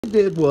I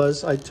did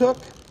was I took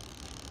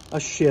a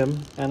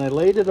shim and I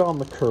laid it on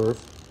the curve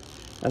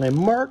and I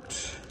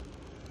marked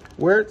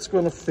where it's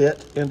going to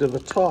fit into the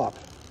top.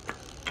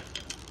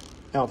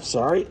 Oh,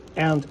 sorry.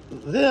 And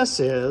this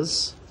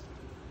is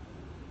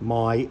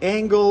my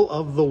angle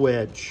of the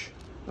wedge.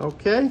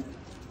 Okay?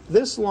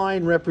 This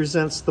line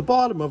represents the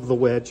bottom of the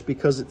wedge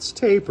because it's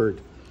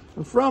tapered.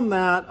 And from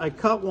that, I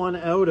cut one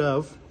out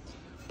of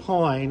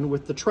pine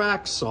with the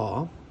track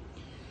saw.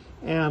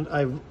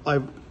 And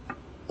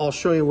I'll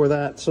show you where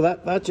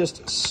that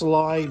just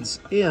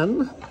slides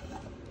in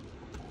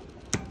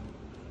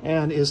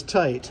and is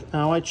tight.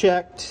 Now I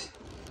checked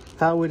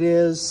how it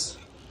is.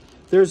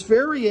 There's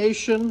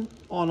variation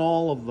on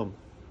all of them.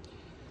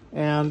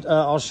 And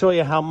I'll show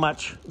you how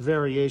much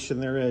variation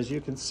there is. You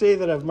can see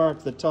that I've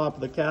marked the top of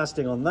the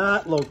casting on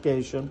that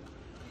location.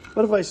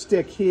 But if I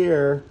stick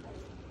here,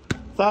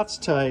 that's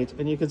tight.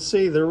 And you can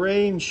see the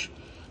range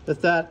and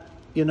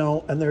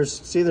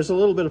there's a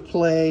little bit of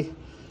play.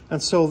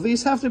 And so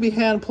these have to be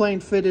hand plane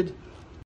fitted